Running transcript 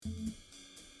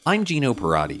I'm Gino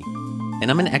Parati, and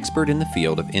I'm an expert in the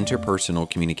field of interpersonal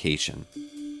communication,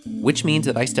 which means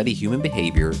that I study human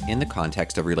behavior in the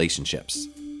context of relationships.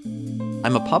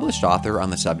 I'm a published author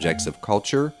on the subjects of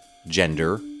culture,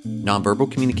 gender,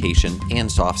 nonverbal communication,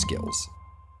 and soft skills.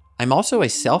 I'm also a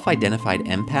self-identified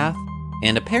empath,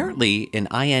 and apparently an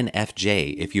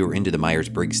INFJ if you are into the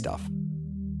Myers-Briggs stuff.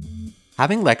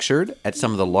 Having lectured at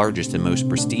some of the largest and most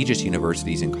prestigious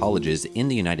universities and colleges in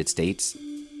the United States,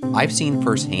 I've seen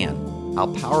firsthand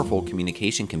how powerful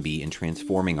communication can be in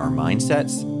transforming our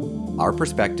mindsets, our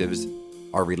perspectives,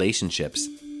 our relationships,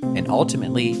 and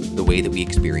ultimately the way that we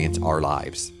experience our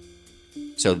lives.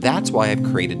 So that's why I've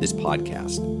created this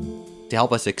podcast, to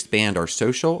help us expand our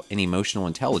social and emotional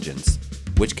intelligence,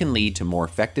 which can lead to more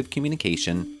effective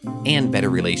communication and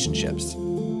better relationships,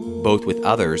 both with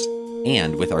others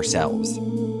and with ourselves.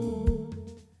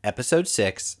 Episode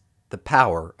 6, The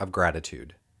Power of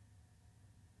Gratitude.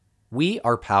 We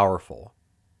are powerful,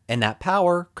 and that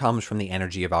power comes from the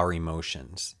energy of our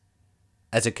emotions.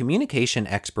 As a communication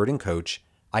expert and coach,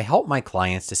 I help my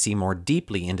clients to see more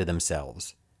deeply into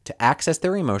themselves, to access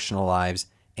their emotional lives,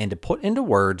 and to put into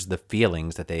words the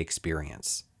feelings that they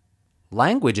experience.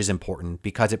 Language is important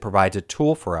because it provides a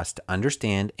tool for us to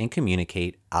understand and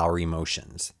communicate our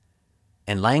emotions.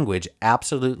 And language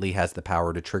absolutely has the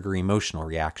power to trigger emotional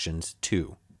reactions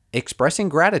too. Expressing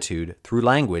gratitude through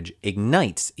language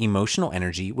ignites emotional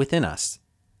energy within us.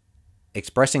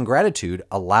 Expressing gratitude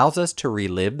allows us to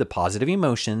relive the positive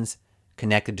emotions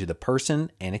connected to the person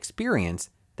and experience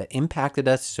that impacted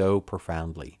us so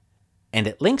profoundly. And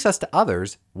it links us to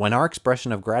others when our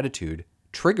expression of gratitude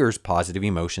triggers positive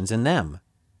emotions in them.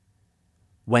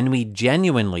 When we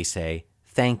genuinely say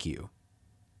thank you,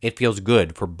 it feels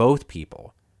good for both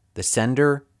people, the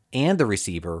sender and the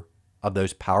receiver of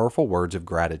those powerful words of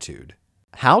gratitude.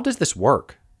 How does this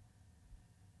work?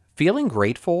 Feeling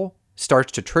grateful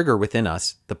starts to trigger within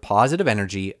us the positive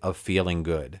energy of feeling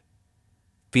good.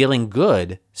 Feeling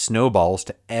good snowballs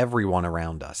to everyone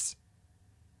around us.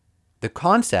 The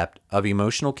concept of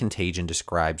emotional contagion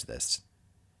describes this.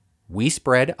 We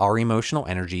spread our emotional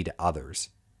energy to others,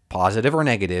 positive or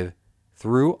negative,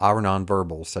 through our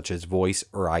nonverbals such as voice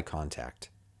or eye contact.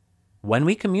 When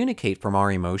we communicate from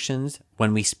our emotions,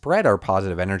 when we spread our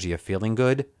positive energy of feeling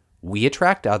good, we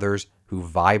attract others who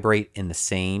vibrate in the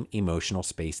same emotional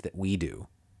space that we do.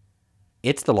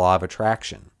 It's the law of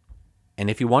attraction.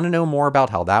 And if you want to know more about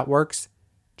how that works,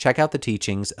 check out the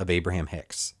teachings of Abraham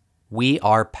Hicks. We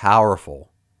are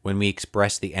powerful when we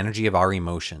express the energy of our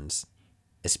emotions,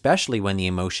 especially when the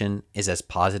emotion is as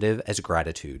positive as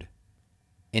gratitude.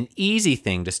 An easy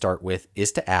thing to start with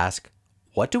is to ask,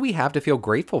 what do we have to feel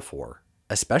grateful for,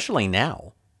 especially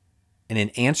now? And in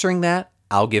answering that,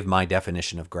 I'll give my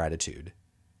definition of gratitude.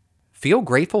 Feel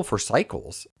grateful for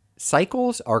cycles.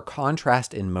 Cycles are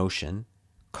contrast in motion.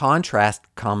 Contrast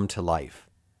come to life.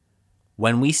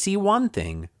 When we see one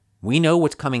thing, we know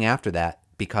what's coming after that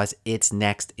because it's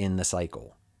next in the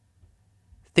cycle.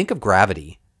 Think of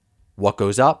gravity. What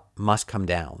goes up must come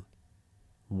down.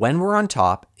 When we're on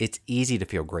top, it's easy to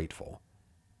feel grateful.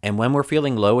 And when we're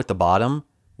feeling low at the bottom,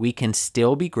 we can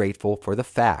still be grateful for the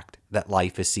fact that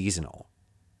life is seasonal.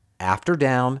 After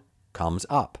down comes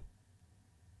up.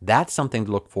 That's something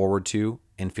to look forward to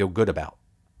and feel good about.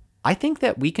 I think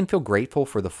that we can feel grateful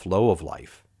for the flow of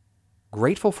life,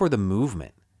 grateful for the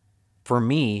movement. For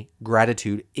me,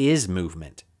 gratitude is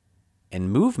movement,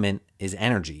 and movement is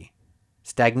energy.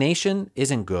 Stagnation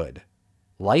isn't good.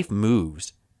 Life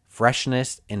moves.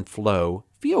 Freshness and flow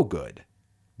feel good.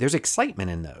 There's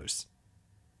excitement in those.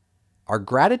 Our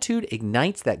gratitude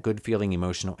ignites that good feeling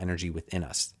emotional energy within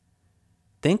us.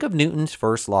 Think of Newton's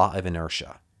first law of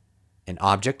inertia. An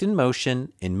object in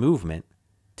motion, in movement,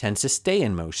 tends to stay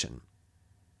in motion,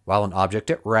 while an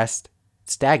object at rest,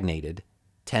 stagnated,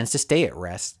 tends to stay at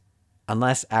rest,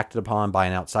 unless acted upon by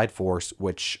an outside force,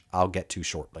 which I'll get to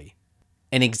shortly.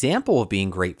 An example of being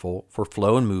grateful for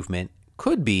flow and movement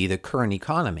could be the current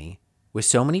economy, with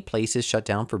so many places shut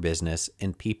down for business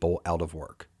and people out of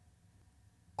work.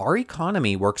 Our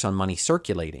economy works on money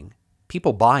circulating,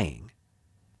 people buying.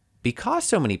 Because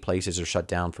so many places are shut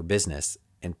down for business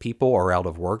and people are out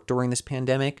of work during this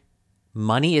pandemic,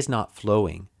 money is not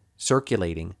flowing,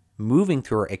 circulating, moving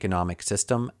through our economic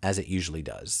system as it usually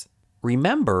does.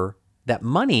 Remember that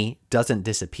money doesn't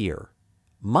disappear.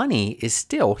 Money is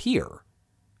still here,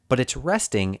 but it's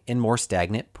resting in more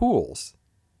stagnant pools.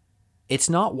 It's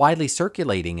not widely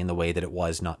circulating in the way that it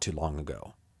was not too long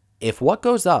ago. If what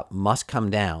goes up must come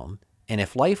down, and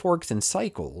if life works in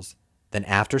cycles, then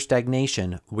after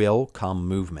stagnation will come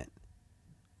movement.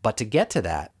 But to get to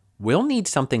that, we'll need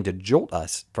something to jolt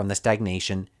us from the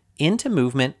stagnation into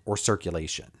movement or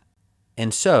circulation.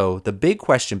 And so the big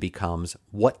question becomes,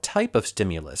 what type of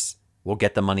stimulus will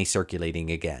get the money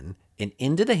circulating again and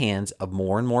into the hands of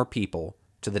more and more people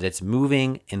so that it's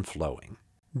moving and flowing?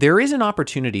 There is an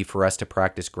opportunity for us to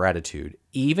practice gratitude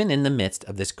even in the midst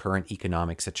of this current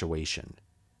economic situation.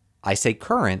 I say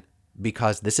current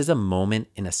because this is a moment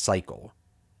in a cycle.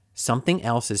 Something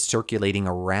else is circulating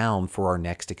around for our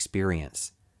next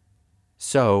experience.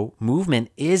 So, movement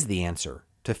is the answer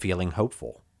to feeling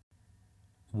hopeful.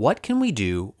 What can we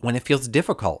do when it feels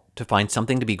difficult to find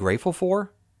something to be grateful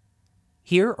for?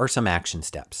 Here are some action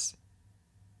steps.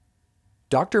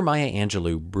 Dr. Maya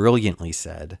Angelou brilliantly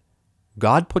said,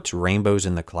 "God puts rainbows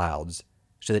in the clouds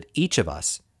so that each of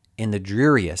us, in the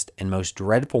dreariest and most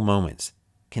dreadful moments,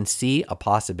 can see a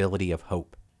possibility of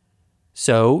hope."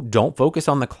 So don't focus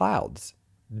on the clouds.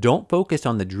 Don't focus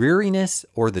on the dreariness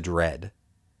or the dread.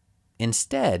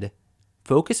 Instead,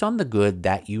 focus on the good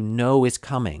that you know is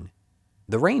coming,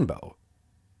 the rainbow.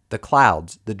 The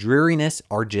clouds, the dreariness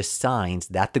are just signs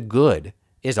that the good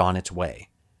is on its way.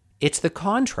 It's the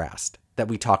contrast that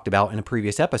we talked about in a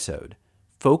previous episode.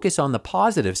 Focus on the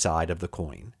positive side of the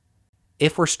coin.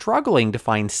 If we're struggling to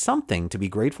find something to be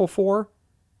grateful for,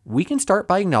 we can start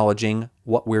by acknowledging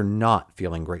what we're not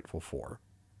feeling grateful for,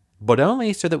 but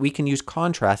only so that we can use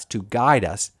contrast to guide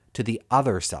us to the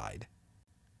other side.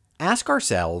 Ask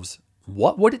ourselves,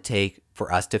 what would it take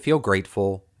for us to feel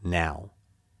grateful now?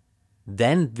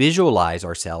 Then visualize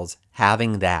ourselves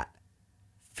having that.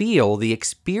 Feel the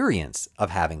experience of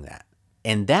having that.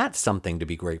 And that's something to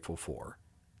be grateful for,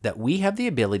 that we have the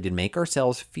ability to make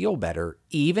ourselves feel better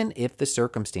even if the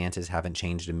circumstances haven't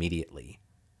changed immediately.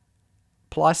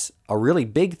 Plus, a really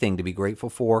big thing to be grateful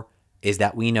for is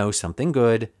that we know something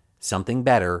good, something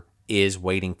better is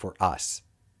waiting for us.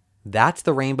 That's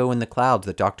the rainbow in the clouds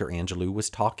that Dr. Angelou was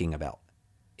talking about.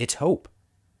 It's hope.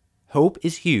 Hope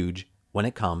is huge when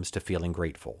it comes to feeling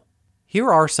grateful.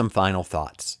 Here are some final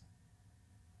thoughts.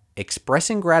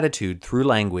 Expressing gratitude through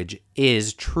language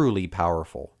is truly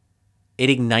powerful. It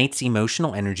ignites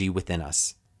emotional energy within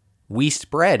us. We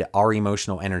spread our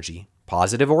emotional energy,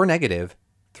 positive or negative,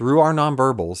 through our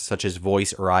nonverbals such as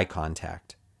voice or eye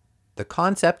contact. The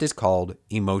concept is called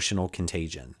emotional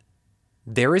contagion.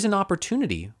 There is an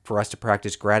opportunity for us to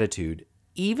practice gratitude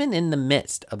even in the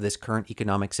midst of this current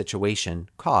economic situation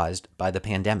caused by the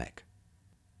pandemic.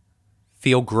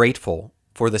 Feel grateful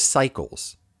for the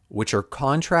cycles, which are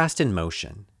contrast in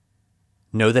motion.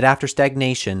 Know that after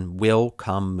stagnation will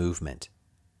come movement.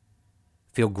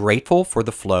 Feel grateful for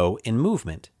the flow in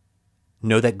movement.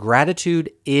 Know that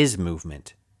gratitude is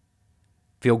movement.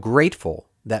 Feel grateful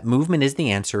that movement is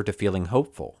the answer to feeling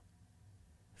hopeful.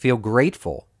 Feel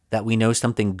grateful that we know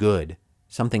something good,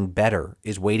 something better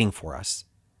is waiting for us.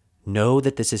 Know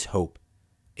that this is hope,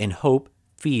 and hope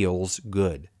feels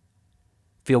good.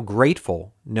 Feel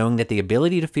grateful knowing that the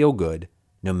ability to feel good,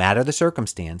 no matter the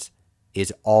circumstance,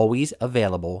 is always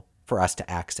available for us to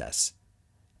access.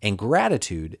 And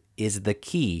gratitude is the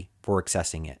key for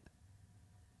accessing it.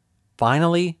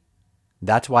 Finally,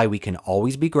 that's why we can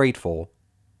always be grateful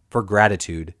for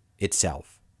gratitude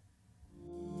itself.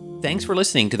 Thanks for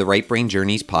listening to the Right Brain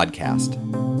Journeys podcast.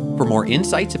 For more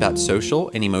insights about social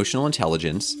and emotional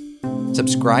intelligence,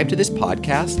 subscribe to this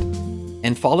podcast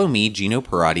and follow me, Gino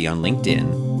Parati, on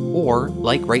LinkedIn or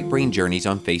like Right Brain Journeys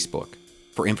on Facebook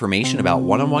for information about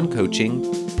one-on-one coaching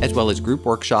as well as group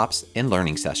workshops and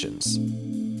learning sessions.